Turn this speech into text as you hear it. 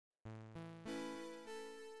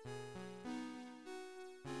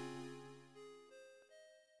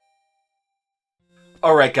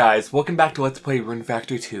Alright guys, welcome back to Let's Play Rune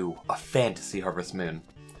Factory 2, A Fantasy Harvest Moon.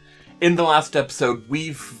 In the last episode,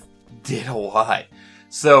 we've did a lot.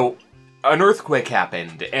 So, an earthquake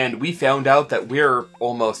happened, and we found out that we're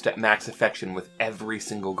almost at max affection with every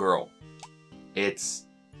single girl. It's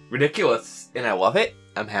ridiculous, and I love it.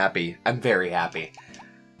 I'm happy. I'm very happy.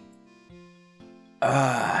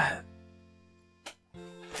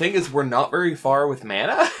 Thing is, we're not very far with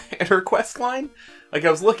Mana in her quest line. Like, I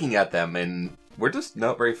was looking at them, and we're just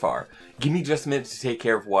not very far. Give me just a minute to take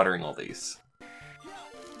care of watering all these.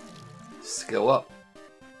 Skill up.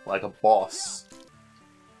 Like a boss.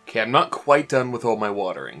 Okay, I'm not quite done with all my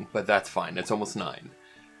watering, but that's fine. It's almost 9.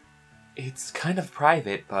 It's kind of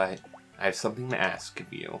private, but I have something to ask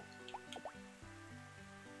of you.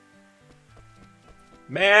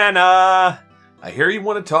 Mana! I hear you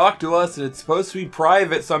want to talk to us, and it's supposed to be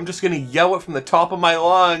private, so I'm just gonna yell it from the top of my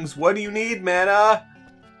lungs. What do you need, Mana?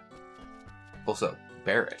 Also,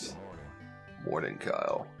 Barrett. Morning,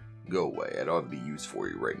 Kyle. Go away, I don't have any use for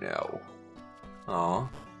you right now. Aw.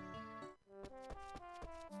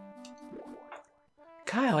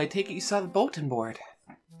 Kyle, I take it you saw the bulletin board.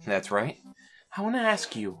 That's right. I want to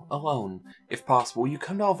ask you, alone, if possible, will you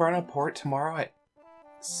come to Alverna Port tomorrow at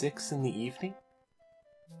 6 in the evening?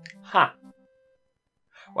 Huh.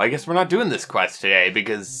 Well, I guess we're not doing this quest today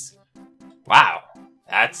because, wow,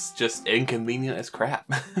 that's just inconvenient as crap.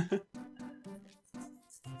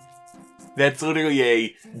 That's literally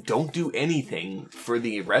a don't do anything for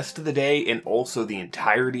the rest of the day and also the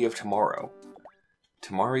entirety of tomorrow.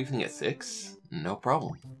 Tomorrow evening at 6? No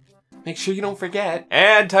problem. Make sure you don't forget.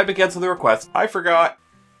 And time to cancel the request. I forgot.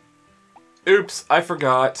 Oops, I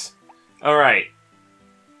forgot. Alright.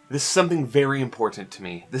 This is something very important to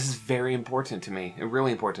me. This is very important to me.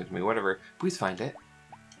 Really important to me. Whatever. Please find it.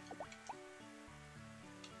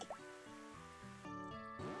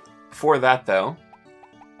 Before that, though,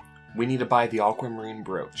 we need to buy the aquamarine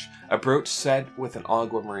brooch. A brooch set with an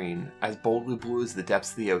aquamarine, as boldly blue as the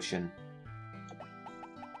depths of the ocean.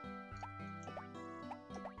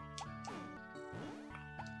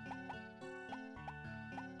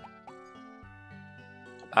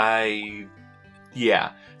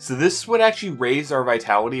 Yeah. So this would actually raise our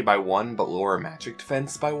vitality by 1, but lower our magic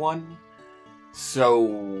defense by 1.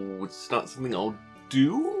 So it's not something I'll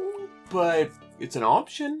do, but it's an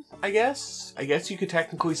option, I guess. I guess you could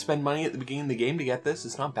technically spend money at the beginning of the game to get this.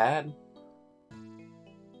 It's not bad.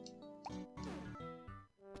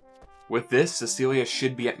 With this, Cecilia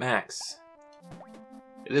should be at max.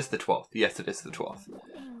 It is the 12th. Yes, it is the 12th.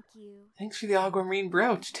 Thank you. Thanks for the aquamarine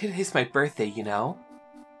brooch. Today's my birthday, you know.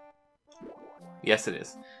 Yes, it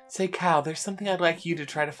is. Say, Kyle, there's something I'd like you to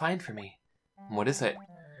try to find for me. What is it?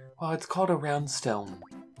 Well, it's called a round stone.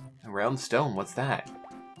 A round stone? What's that?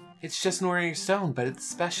 It's just an ordinary stone, but it's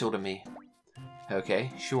special to me.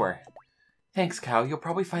 Okay, sure. Thanks, Kyle. You'll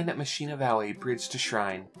probably find it at Machina Valley, bridge to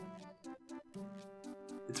shrine.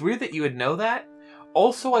 It's weird that you would know that.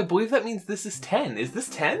 Also, I believe that means this is 10. Is this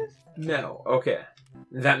 10? No. Okay.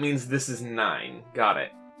 That means this is 9. Got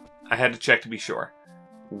it. I had to check to be sure.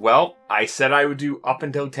 Well, I said I would do up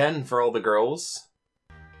until 10 for all the girls.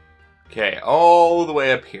 Okay, all the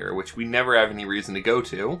way up here, which we never have any reason to go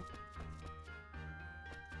to.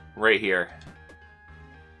 Right here.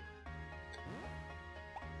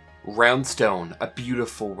 Round stone. A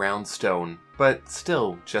beautiful round stone. But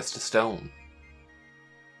still, just a stone.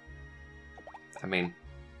 I mean,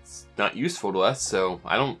 it's not useful to us, so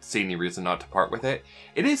I don't see any reason not to part with it.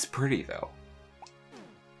 It is pretty, though.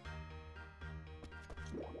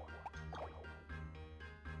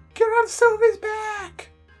 Get on Sylvie's back!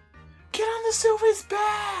 Get on the Sylvie's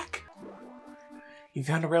back! You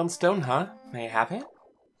found a round stone, huh? May I have it?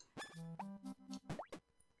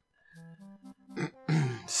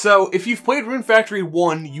 So, if you've played Rune Factory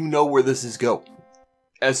 1, you know where this is going.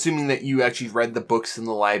 Assuming that you actually read the books in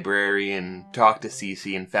the library and talked to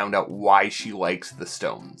Cece and found out why she likes the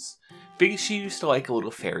stones. Because she used to like a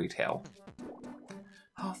little fairy tale.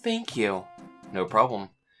 Oh, thank you. No problem.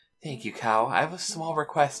 Thank you, Kyle. I have a small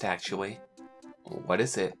request, actually. What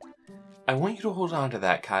is it? I want you to hold on to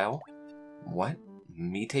that, Kyle. What?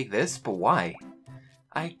 Me take this? But why?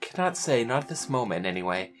 I cannot say, not at this moment,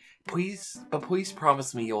 anyway. Please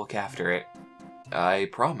promise me you'll look after it. I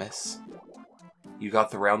promise. You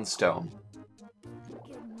got the round stone.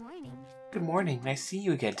 Good morning. Good morning. Nice seeing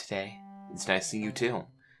you again today. It's nice seeing you too.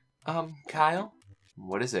 Kyle?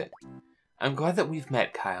 What is it? I'm glad that we've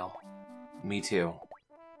met, Kyle. Me too.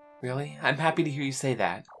 Really? I'm happy to hear you say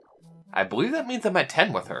that. I believe that means I'm at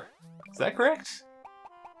 10 with her. Is that correct?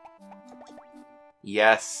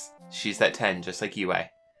 Yes, she's at 10, just like you, eh?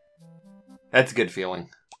 That's a good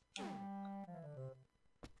feeling.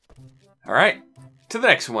 Alright, to the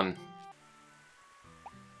next one.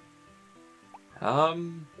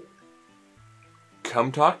 Come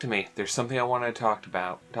talk to me. There's something I want to talk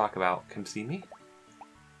about. Come see me.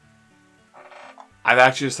 I've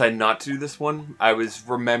actually decided not to do this one. I was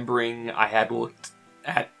remembering I had looked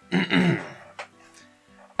at...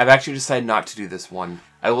 I've actually decided not to do this one.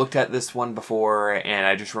 I looked at this one before, and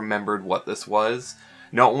I just remembered what this was.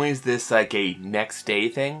 Not only is this like a next day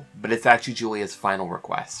thing, but it's actually Julia's final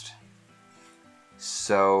request.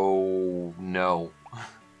 So, no.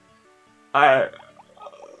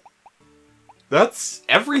 That's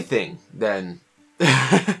everything, then.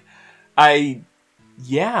 Yeah.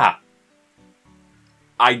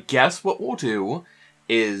 I guess what we'll do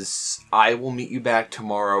is I will meet you back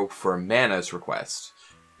tomorrow for Mana's request.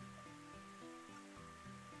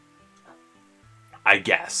 I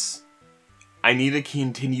guess. I need to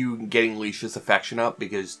continue getting Leisha's affection up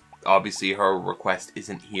because obviously her request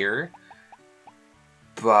isn't here.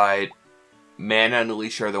 But Mana and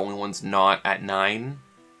Alicia are the only ones not at 9.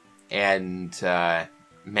 And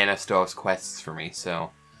Mana still has quests for me,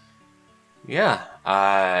 so... Yeah,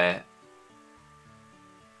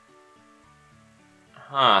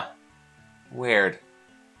 Huh. Weird.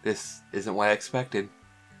 This isn't what I expected.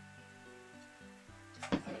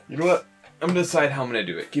 You know what? I'm gonna decide how I'm gonna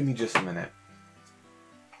do it. Give me just a minute.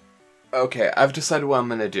 Okay, I've decided what I'm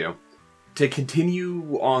gonna do. To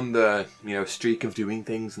continue on the, streak of doing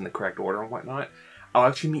things in the correct order and whatnot, I'll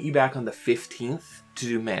actually meet you back on the 15th to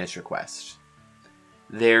do Mana's request.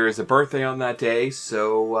 There's a birthday on that day,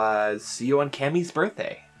 so see you on Cammy's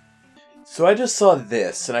birthday. So I just saw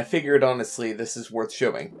this, and I figured, honestly, this is worth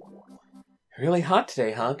showing. Really hot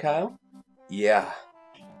today, huh, Kyle? Yeah.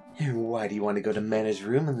 Why do you want to go to Mana's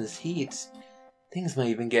room in this heat? Things might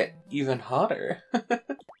even get even hotter.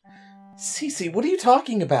 Cece, what are you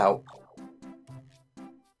talking about?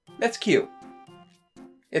 That's cute.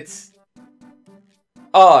 It's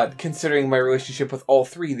odd, considering my relationship with all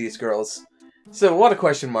 3 of these girls. So, a lot of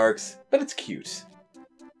question marks, but it's cute.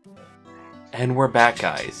 And we're back,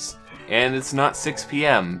 guys. And it's not 6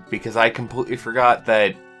 p.m. because I completely forgot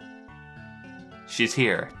that she's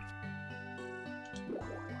here.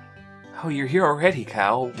 Oh, you're here already,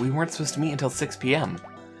 Kyle. We weren't supposed to meet until 6 p.m.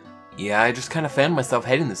 Yeah, I just kind of found myself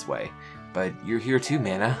heading this way. But you're here too,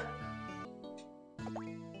 Mana.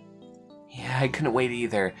 Yeah, I couldn't wait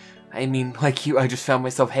either. I mean, like you, I just found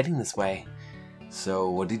myself heading this way. So,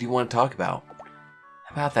 what did you want to talk about?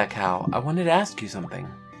 About that, Kyle, I wanted to ask you something.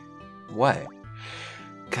 What?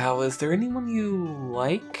 Kyle, is there anyone you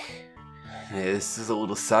like? This is a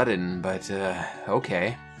little sudden, but,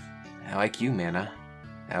 okay. I like you, Mana.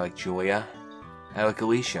 I like Julia. I like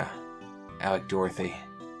Alicia. I like Dorothy.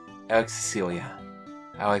 I like Cecilia.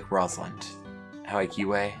 I like Rosalind. I like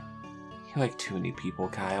Yue. You like too many people,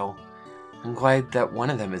 Kyle. I'm glad that one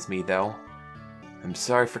of them is me, though. I'm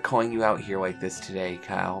sorry for calling you out here like this today,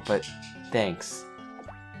 Kyle, but thanks.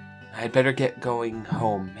 I'd better get going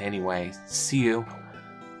home anyway. See you.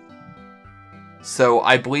 So,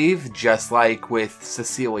 I believe, just like with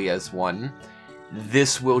Cecilia's one,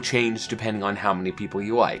 this will change depending on how many people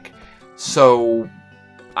you like. So,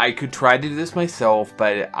 I could try to do this myself,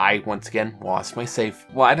 but I, once again, lost my save...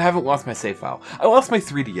 Well, I haven't lost my save file. I lost my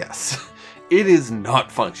 3DS. It is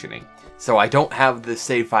not functioning. So, I don't have the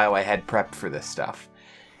save file I had prepped for this stuff.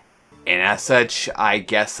 And as such, I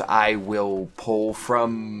guess I will pull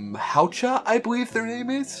from Houcha, I believe their name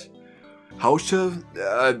is?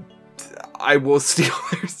 Houcha? I will steal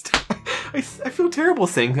their stuff. I feel terrible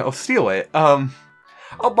saying I'll steal it. I'll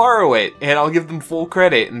borrow it, and I'll give them full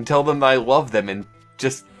credit and tell them that I love them and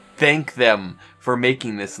just thank them for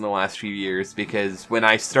making this in the last few years, because when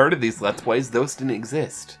I started these Let's Plays, those didn't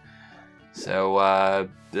exist. So,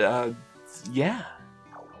 yeah.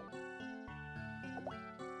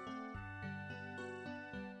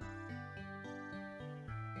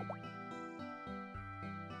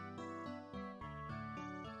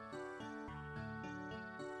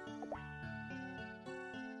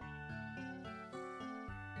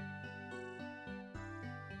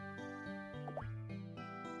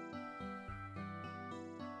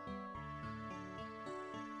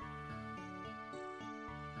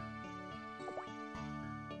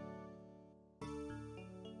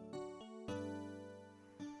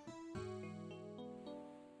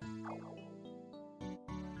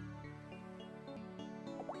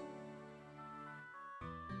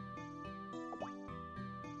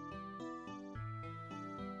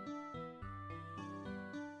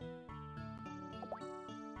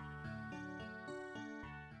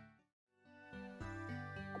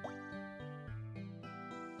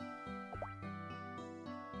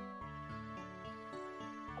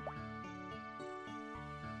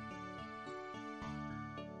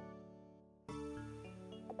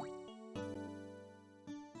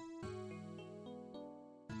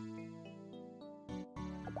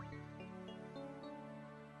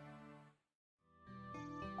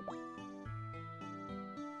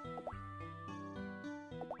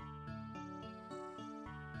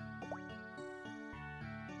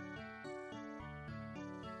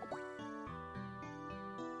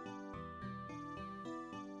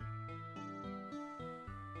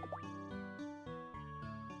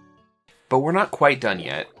 But we're not quite done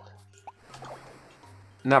yet.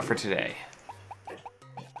 Not for today.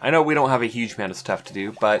 I know we don't have a huge amount of stuff to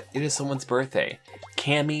do, but it is someone's birthday.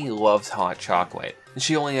 Cammy loves hot chocolate, and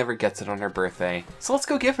she only ever gets it on her birthday. So let's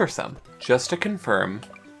go give her some. Just to confirm,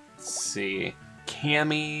 let's see.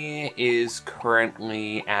 Cammy is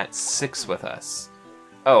currently at 6 with us.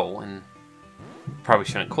 Oh, and probably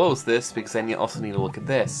shouldn't close this because then you also need to look at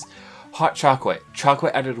this. Hot chocolate.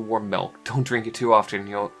 Chocolate added to warm milk. Don't drink it too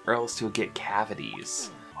often or else you'll get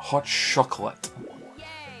cavities. Hot chocolate.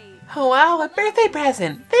 Oh wow, a birthday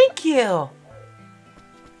present! Thank you!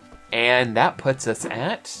 And that puts us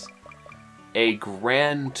at a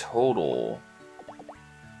grand total.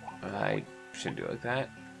 I shouldn't do it like that.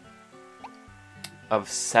 Of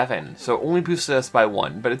 7. So only boosted us by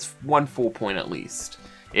 1, but it's 1 full point at least.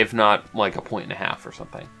 If not, like a 1.5 or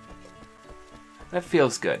something. That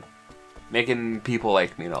feels good. Making people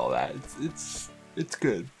like me and all that. It's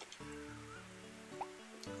good.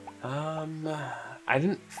 I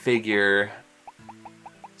didn't figure...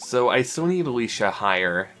 So I still need Alicia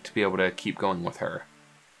higher to be able to keep going with her.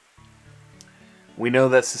 We know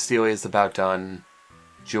that Cecilia is about done,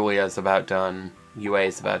 Julia is about done, UA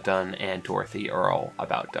is about done, and Dorothy are all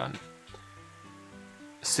about done.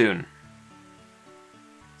 Soon.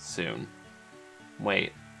 Soon.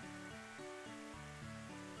 Wait.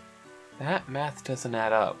 That math doesn't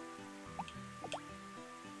add up.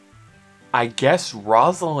 I guess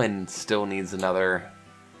Rosalind still needs another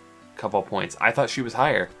couple points. I thought she was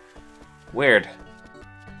higher. Weird.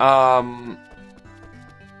 I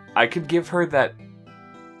could give her that...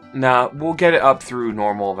 Nah, we'll get it up through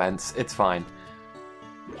normal events. It's fine.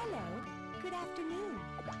 Hello. Good afternoon.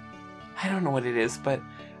 I don't know what it is, but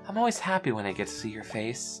I'm always happy when I get to see your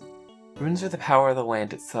face. Runes are the power of the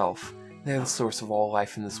land itself. They're the source of all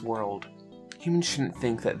life in this world. Humans shouldn't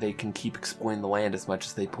think that they can keep exploiting the land as much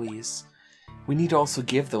as they please. We need to also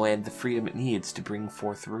give the land the freedom it needs to bring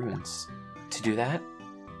forth runes. To do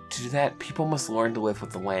that, people must learn to live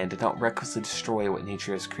with the land and not recklessly destroy what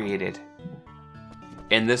nature has created.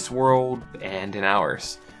 In this world and in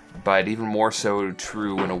ours, but even more so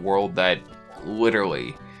true in a world that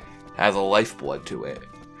literally has a lifeblood to it.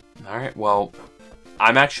 Alright, well,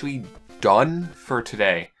 I'm actually done for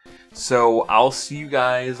today. So I'll see you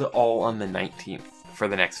guys all on the 19th for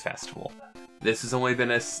the next festival. This has only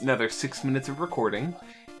been another 6 minutes of recording,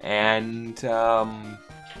 and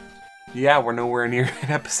yeah, we're nowhere near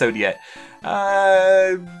an episode yet.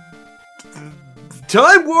 Time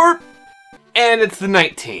warp! And it's the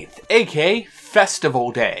 19th, aka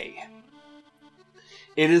Festival Day.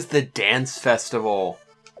 It is the dance festival.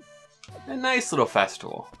 A nice little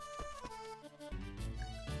festival.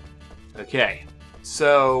 Okay,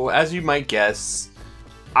 so as you might guess,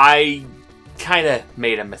 I kind of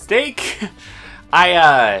made a mistake.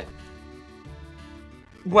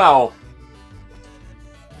 Well,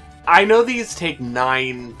 I know these take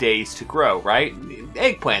 9 days to grow, right?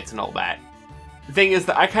 Eggplants and all that. The thing is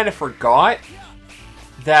that I kind of forgot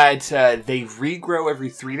that they regrow every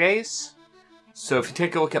 3 days. So if you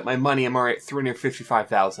take a look at my money, I'm already at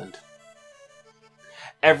 355,000.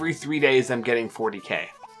 Every 3 days I'm getting 40k.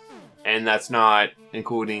 And that's not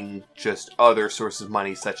including just other sources of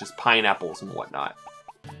money such as pineapples and whatnot.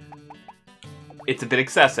 It's a bit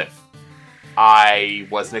excessive. I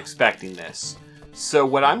wasn't expecting this. So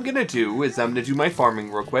what I'm going to do is I'm going to do my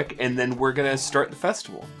farming real quick, and then we're going to start the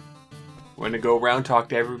festival. We're going to go around, talk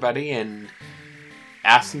to everybody, and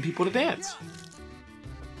ask some people to dance.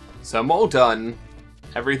 So I'm all done.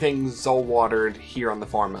 Everything's all watered here on the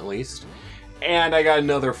farm at least. And I got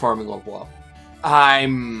another farming level up.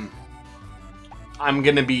 I'm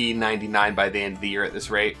gonna be 99 by the end of the year at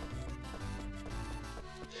this rate.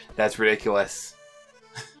 That's ridiculous.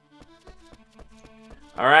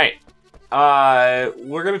 Alright.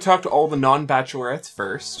 We're gonna talk to all the non-bachelorettes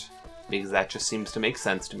first, because that just seems to make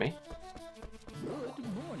sense to me. Good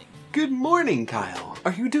morning. Good morning, Kyle.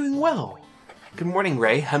 Are you doing well? Good morning,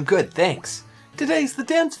 Ray. I'm good, thanks. Today's the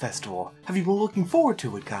dance festival. Have you been looking forward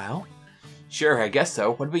to it, Kyle? Sure, I guess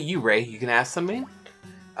so. What about you, Ray? You gonna ask something?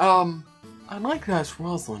 I'd like to ask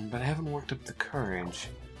Rosalind, but I haven't worked up the courage.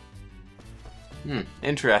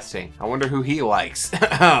 Interesting. I wonder who he likes.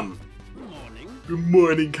 Morning. Good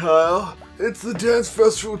morning, Kyle. It's the dance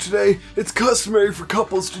festival today. It's customary for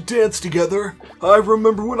couples to dance together. I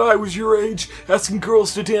remember when I was your age, asking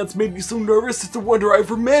girls to dance made me so nervous it's a wonder I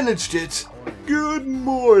ever managed it. Good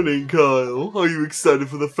morning, Kyle. Are you excited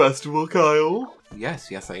for the festival, Kyle?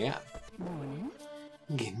 Yes, I am. Morning.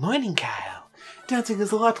 Good morning, Kyle. Dancing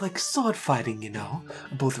is a lot like sword fighting, you know.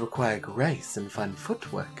 Both require grace and fun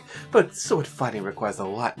footwork, but sword fighting requires a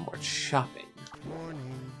lot more shopping.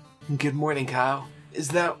 Good morning, Kyle. Is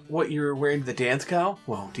that what you're wearing to the dance, Kyle?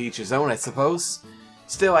 Well, to each his own, I suppose.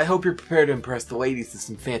 Still, I hope you're prepared to impress the ladies with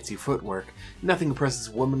some fancy footwork. Nothing impresses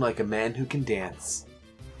a woman like a man who can dance.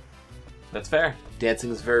 That's fair.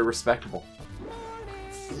 Dancing is very respectable.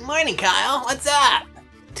 Morning, Kyle. What's up?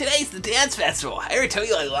 Today's the dance festival. I ever told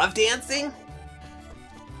you I love dancing?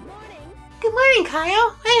 Good morning,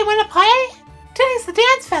 Kyle. Hey, wanna play? Today's the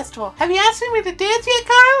dance festival. Have you asked me to dance yet,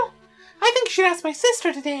 Kyle? I think you should ask my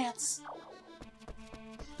sister to dance.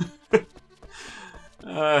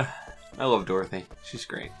 I love Dorothy. She's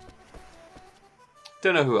great.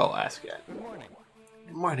 Don't know who I'll ask yet.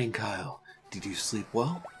 Good morning, Kyle. Did you sleep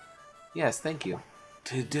well? Yes, thank you.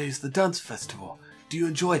 Today's the dance festival. Do you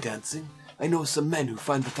enjoy dancing? I know some men who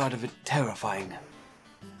find the thought of it terrifying.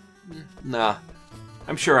 Nah.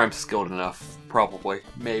 I'm sure I'm skilled enough. Probably.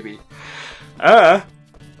 Maybe.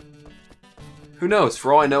 Who knows?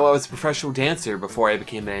 For all I know, I was a professional dancer before I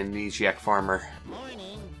became an amnesiac farmer.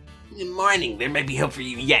 Good morning. There may be hope for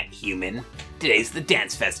you yet, human. Today's the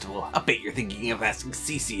dance festival. I bet you're thinking of asking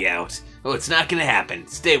Cece out. Well, it's not gonna happen.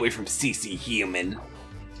 Stay away from Cece, human.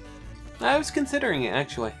 I was considering it,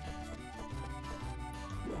 actually.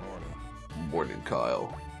 Morning,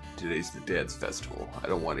 Kyle. Today's the dance festival. I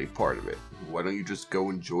don't want any part of it. Why don't you just go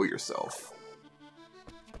enjoy yourself?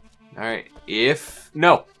 Alright,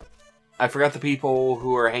 No! I forgot the people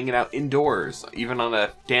who are hanging out indoors, even on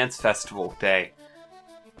a dance festival day.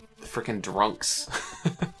 Frickin' drunks.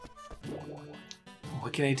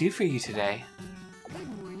 What can I do for you today? Good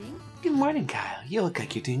morning. Good morning, Kyle. You look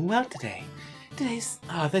like you're doing well today. Today's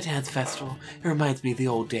the dance festival. It reminds me of the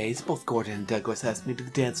old days. Both Gordon and Douglas asked me to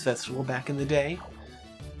the dance festival back in the day.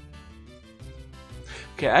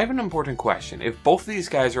 Okay, I have an important question. If both of these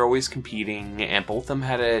guys are always competing, and both of them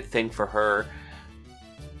had a thing for her...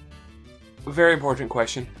 Very important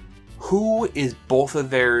question. Who is both of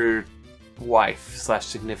their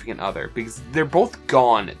wife/significant other? Because they're both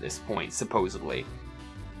gone at this point, supposedly.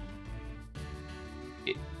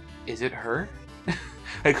 Is it her?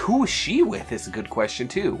 Like, who is she with is a good question,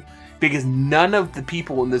 too. Because none of the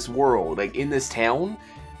people in this world, like, in this town,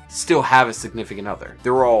 still have a significant other.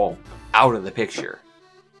 They're all out of the picture.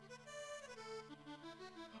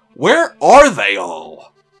 Where are they all?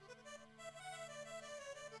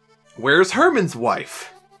 Where's Herman's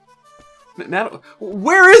wife? Now,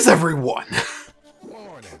 where is everyone?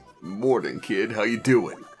 Morning, kid. How you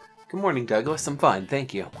doing? Good morning, Douglas. I'm fine,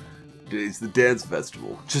 thank you. Today's the dance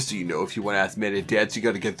festival. Just so you know, if you want to ask me to dance, you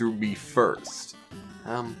gotta get through me first.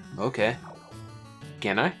 Okay.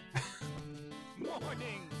 Can I?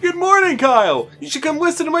 Good morning, Kyle! You should come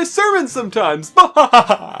listen to my sermons sometimes!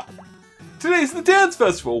 Today's the dance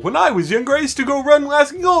festival. When I was younger, I used to go around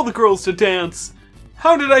asking all the girls to dance.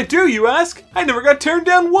 How did I do, you ask? I never got turned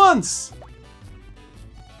down once!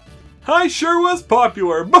 I sure was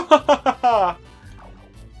popular!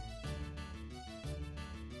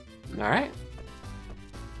 Alright.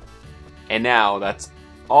 And now, that's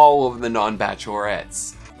all of the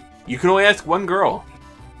non-bachelorettes. You can only ask one girl.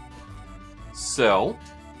 So...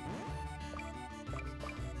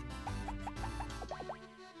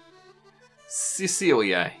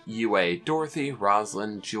 Cecilia, Yue, Dorothy,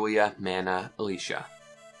 Rosalind, Julia, Manna, Alicia.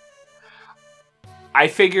 I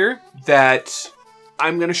figure that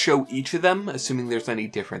I'm going to show each of them, assuming there's any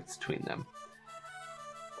difference between them.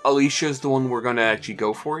 Alicia's the one we're going to actually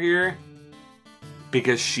go for here,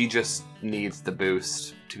 because she just needs the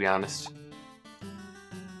boost, to be honest.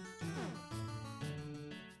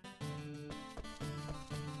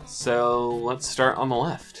 So, let's start on the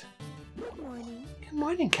left. Good morning. Good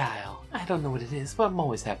morning, Kyle. I don't know what it is, but I'm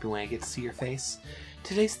always happy when I get to see your face.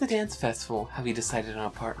 Today's the dance festival. Have you decided on a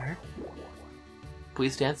partner?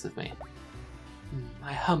 Please dance with me.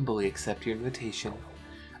 I humbly accept your invitation.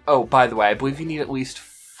 Oh, by the way, I believe you need at least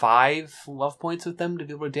 5 love points with them to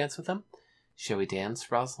be able to dance with them. Shall we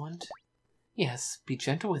dance, Rosalind? Yes, be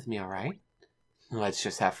gentle with me, alright? Let's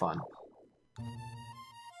just have fun.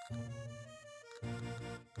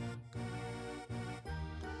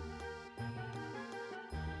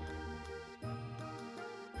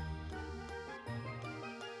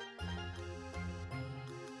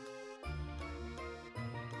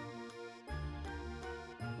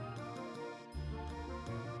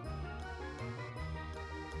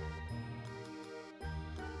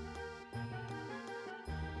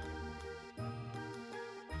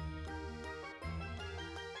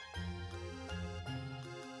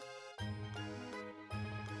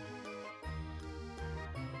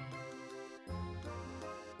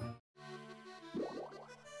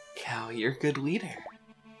 Cal, you're a good leader.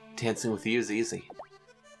 Dancing with you is easy.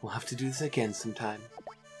 We'll have to do this again sometime.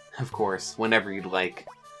 Of course, whenever you'd like.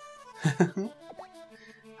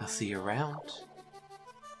 I'll see you around.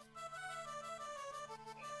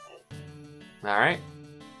 Alright.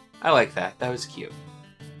 I like that. That was cute.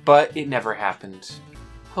 But it never happened.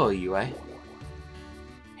 Hello, Yue.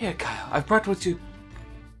 Here, Kyle. I've brought what you...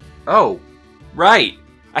 Oh, right.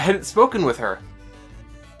 I hadn't spoken with her.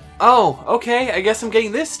 Oh, okay. I guess I'm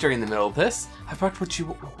getting this during the middle of this. I brought you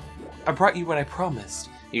what I promised.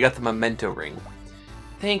 You got the memento ring.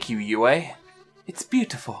 Thank you, Yue. It's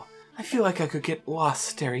beautiful. I feel like I could get lost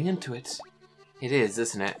staring into it. It is,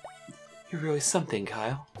 isn't it? You're really something,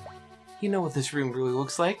 Kyle. You know what this ring really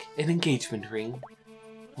looks like? An engagement ring.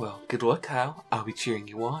 Well, good luck, Kyle. I'll be cheering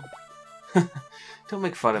you on. Don't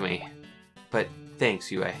make fun of me. But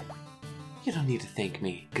thanks, Yue. You don't need to thank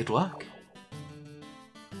me. Good luck.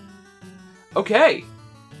 Okay.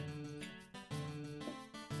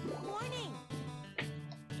 Morning.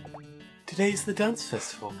 Today's the dance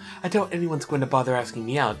festival. I doubt anyone's going to bother asking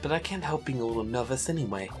me out, but I can't help being a little nervous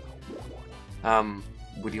anyway.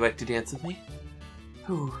 Would you like to dance with me?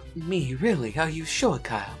 Ooh, me? Really? Are you sure,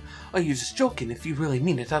 Kyle? Are you just joking? If you really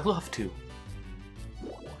mean it, I'd love to.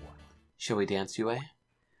 Shall we dance, Yue?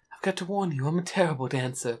 I've got to warn you, I'm a terrible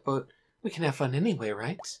dancer, but we can have fun anyway,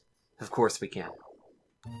 right? Of course we can.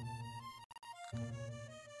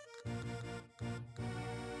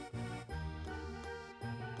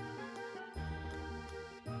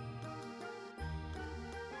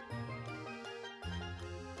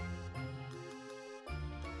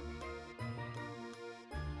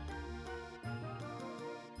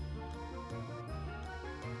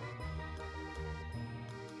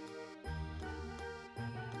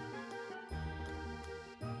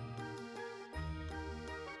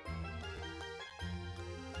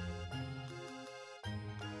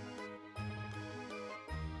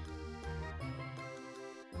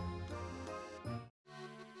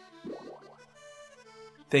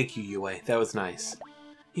 Thank you, Yue. That was nice.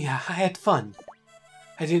 Yeah, I had fun.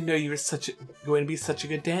 I didn't know you were going to be such a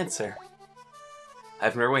good dancer.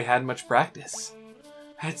 I've never really had much practice.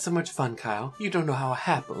 I had so much fun, Kyle. You don't know how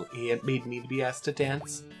happy it made me to be asked to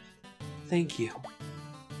dance. Thank you.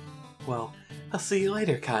 Well, I'll see you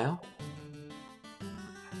later, Kyle.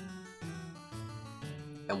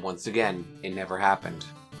 And once again, it never happened.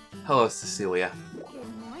 Hello, Cecilia.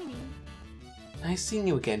 Good morning. Nice seeing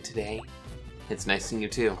you again today. It's nice seeing you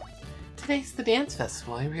too. Today's the dance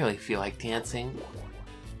festival. I really feel like dancing.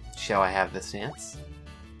 Shall I have this dance?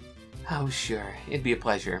 Oh, sure. It'd be a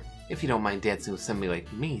pleasure. If you don't mind dancing with somebody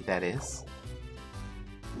like me, that is.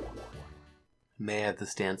 May I have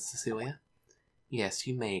this dance, Cecilia? Yes,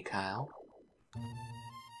 you may, Kyle.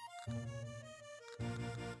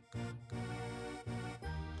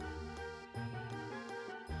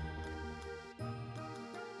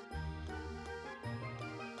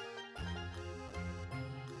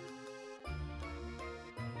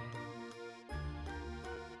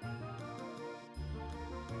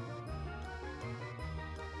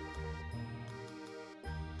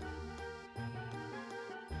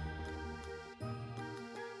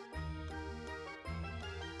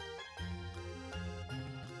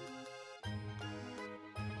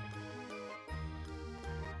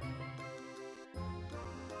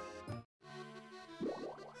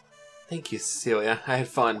 Thank you, Cecilia. I had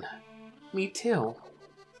fun. Me too.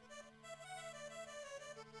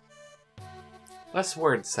 Less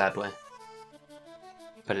words, sadly.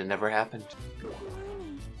 But it never happened. Good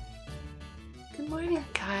morning. Good morning,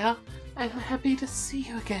 Kyle. I'm happy to see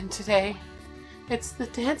you again today. It's the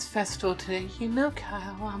dance festival today, you know,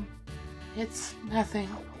 Kyle. It's nothing.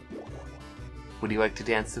 Would you like to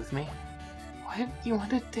dance with me? What? You want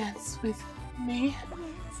to dance with me?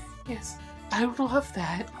 Yes. Yes, I would love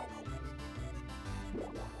that.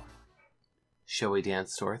 Shall we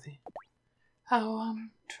dance, Dorothy? Oh,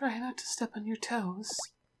 try not to step on your toes.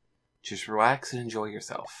 Just relax and enjoy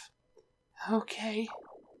yourself. Okay.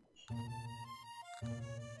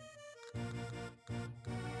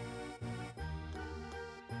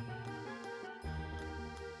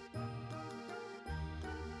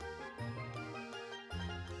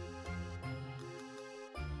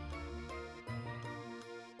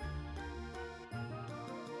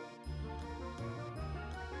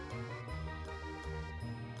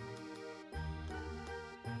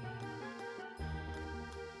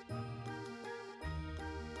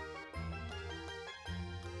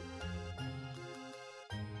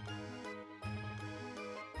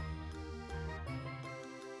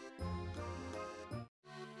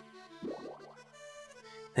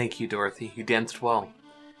 Thank you, Dorothy. You danced well.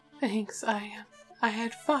 Thanks. I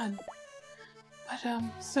had fun. But,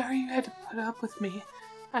 sorry you had to put up with me.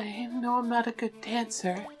 I know I'm not a good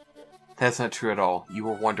dancer. That's not true at all. You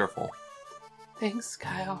were wonderful. Thanks,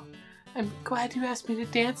 Kyle. I'm glad you asked me to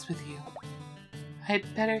dance with you. I'd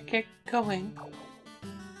better get going.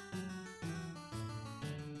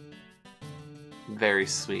 Very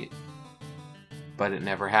sweet. But it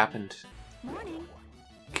never happened. Morning.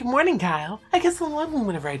 Good morning, Kyle. I get so lonely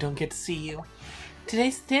whenever I don't get to see you.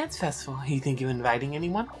 Today's the dance festival. You think of inviting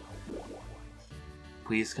anyone?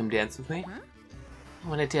 Please come dance with me. Huh? You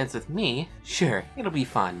want to dance with me? Sure, it'll be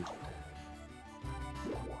fun.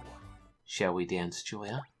 Shall we dance,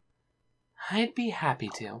 Julia? I'd be happy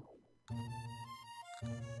to.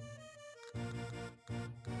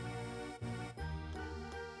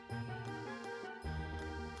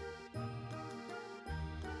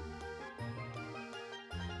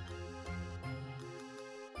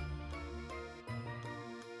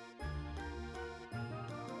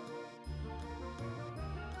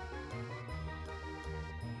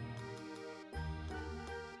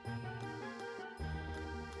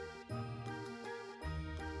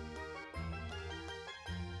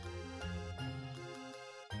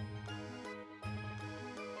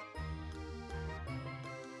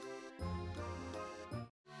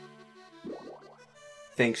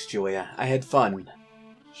 Thanks, Julia. I had fun.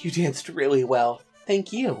 You danced really well.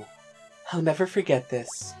 Thank you. I'll never forget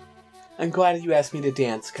this. I'm glad you asked me to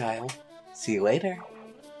dance, Kyle. See you later.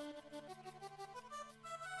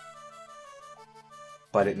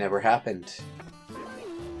 But it never happened.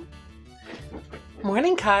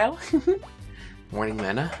 Morning, Kyle. Morning,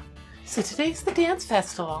 Mena. So today's the dance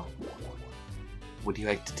festival. Would you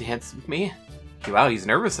like to dance with me? Wow, he's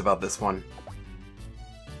nervous about this one.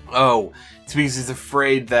 Oh, it's because he's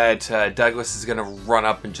afraid that Douglas is gonna run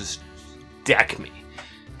up and just deck me.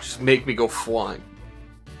 Just make me go flying.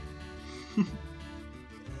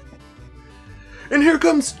 And here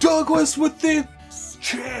comes Douglas with the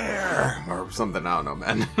chair! Or something, I don't know,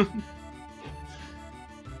 man.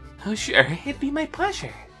 Oh, sure. It'd be my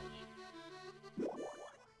pleasure.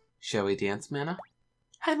 Shall we dance, Mena?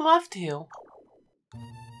 I'd love to.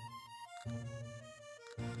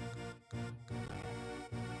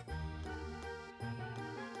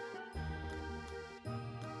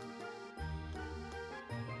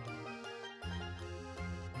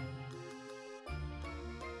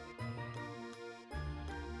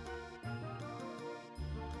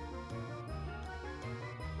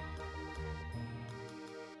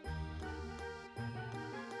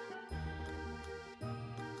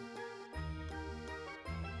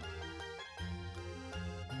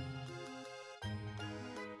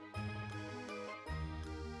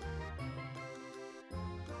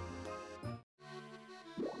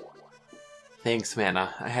 Thanks,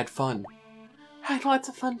 Mena. I had fun. I had lots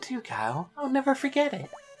of fun too, Kyle. I'll never forget it.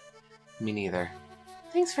 Me neither.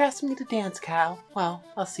 Thanks for asking me to dance, Kyle. Well,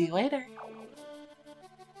 I'll see you later.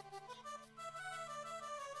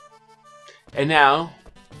 And now,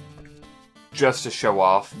 just to show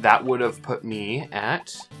off, that would have put me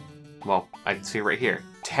at, well, I can see it right here,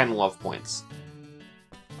 10 love points.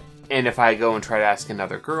 And if I go and try to ask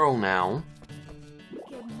another girl now,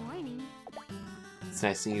 Good morning. it's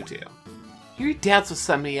nice seeing you too. You dance with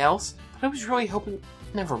somebody else, but I was really hoping...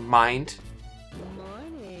 Never mind.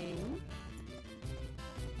 Morning.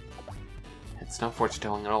 It's not fortune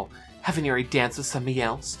telling at all. Haven't you already danced with somebody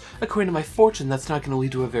else? According to my fortune, that's not going to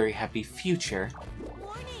lead to a very happy future.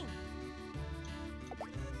 Morning.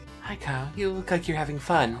 Hi, Kyle. You look like you're having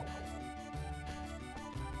fun.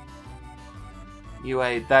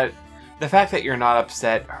 The fact that you're not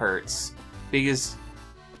upset hurts. Because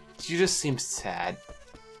you just seem sad.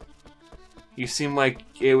 You seem like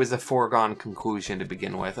it was a foregone conclusion to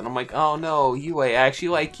begin with. And I'm like, oh no, Yue, I actually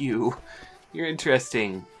like you. You're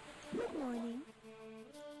interesting. Good morning.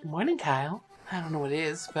 Good morning, Kyle. I don't know what it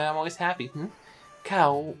is, but I'm always happy.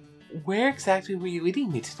 Kyle, where exactly were you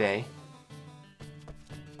leading me today?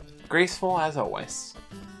 Graceful as always.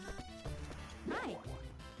 Hi.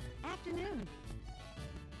 Afternoon.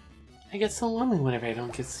 I get so lonely whenever I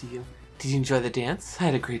don't get to see you. Did you enjoy the dance? I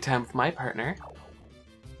had a great time with my partner.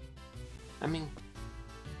 I mean,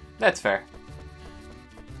 that's fair.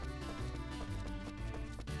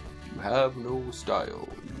 You have no style.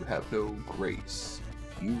 You have no grace.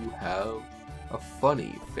 You have a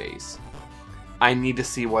funny face. I need to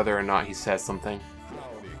see whether or not he says something.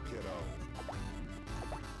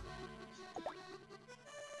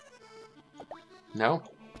 No?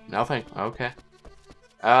 Nothing. Okay.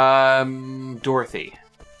 Dorothy.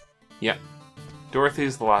 Yep.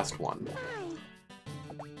 Dorothy's the last one. Hi.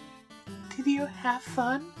 Did you have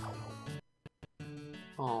fun?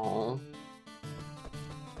 Oh.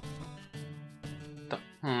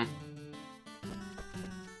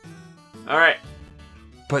 Alright.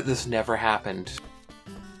 But this never happened.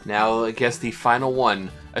 Now, I guess the final one,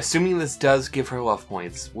 assuming this does give her love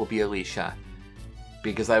points, will be Alicia.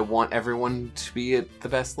 Because I want everyone to be at the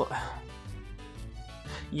best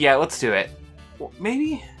Yeah, let's do it. Well,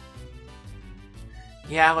 maybe?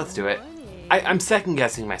 Yeah, let's do it. I'm second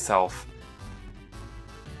guessing myself.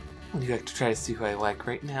 Would you like to try to see who I like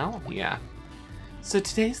right now? Yeah. So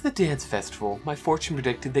today's the dance festival. My fortune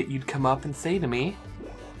predicted that you'd come up and say to me,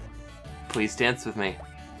 "Please dance with me."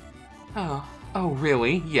 Oh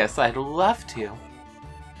really? Yes, I'd love to.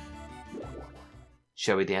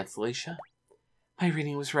 Shall we dance, Alicia? My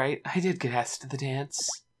reading was right. I did get asked to the dance.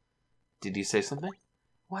 Did you say something?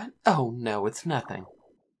 What? Oh no, it's nothing.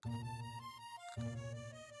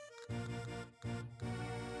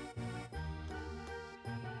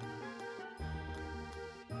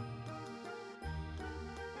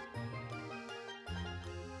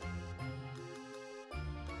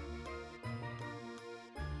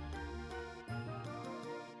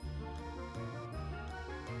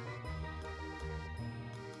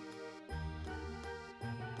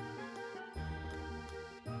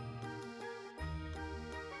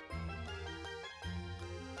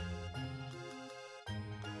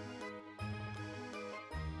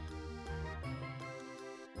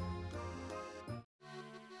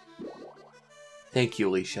 Thank you,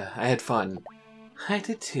 Alicia. I had fun. I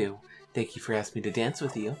did too. Thank you for asking me to dance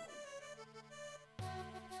with you.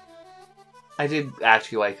 I did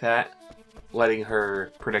actually like that. Letting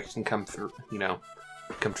her prediction come through,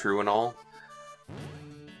 come true and all.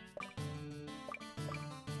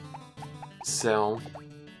 So,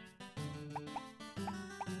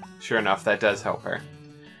 sure enough, that does help her.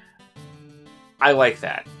 I like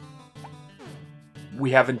that.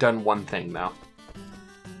 We haven't done one thing, though.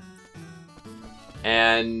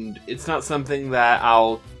 And it's not something that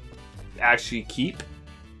I'll actually keep,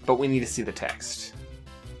 but we need to see the text.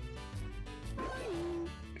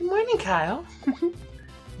 Good morning, Kyle. Good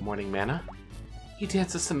morning, Mana. You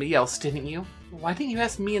danced with somebody else, didn't you? Why didn't you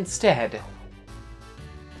ask me instead?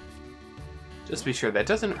 Just be sure that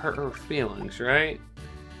doesn't hurt her feelings, right?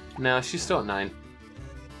 No, she's still at 9.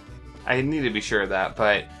 I need to be sure of that,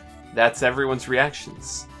 but that's everyone's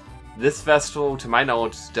reactions. This festival, to my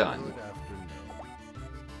knowledge, is done.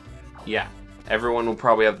 Yeah, everyone will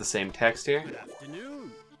probably have the same text here. Good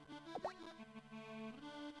afternoon.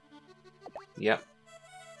 Yep.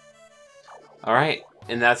 Alright,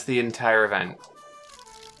 and that's the entire event.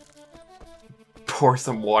 Pour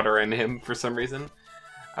some water in him for some reason.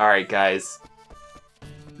 Alright, guys.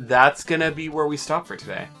 That's gonna be where we stop for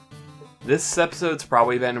today. This episode's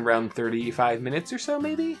probably been around 35 minutes or so,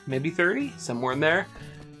 maybe? Maybe 30? Somewhere in there.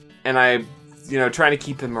 And I, trying to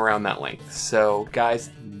keep them around that length. So, guys,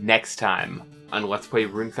 next time on Let's Play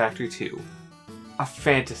Rune Factory 2, a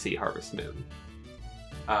Fantasy Harvest Moon.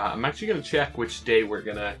 I'm actually going to check which day we're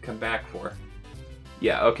going to come back for.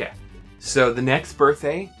 Yeah, okay. So the next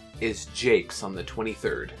birthday is Jake's on the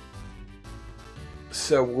 23rd.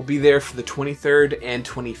 So we'll be there for the 23rd and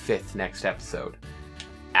 25th next episode.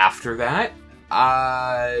 After that,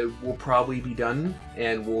 we'll probably be done,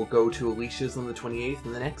 and we'll go to Alicia's on the 28th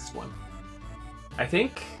in the next one. I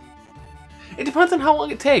think. It depends on how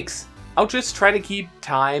long it takes. I'll just try to keep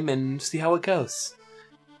time and see how it goes.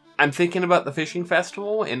 I'm thinking about the fishing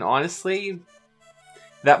festival, and honestly,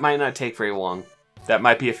 that might not take very long. That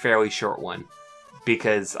might be a fairly short one,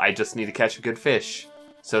 because I just need to catch a good fish.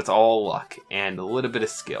 So it's all luck and a little bit of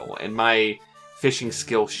skill, and my fishing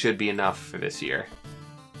skill should be enough for this year.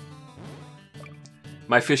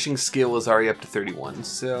 My fishing skill is already up to 31,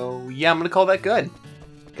 so yeah, I'm going to call that good.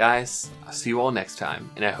 Guys, I'll see you all next time,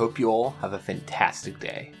 and I hope you all have a fantastic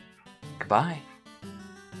day. Goodbye.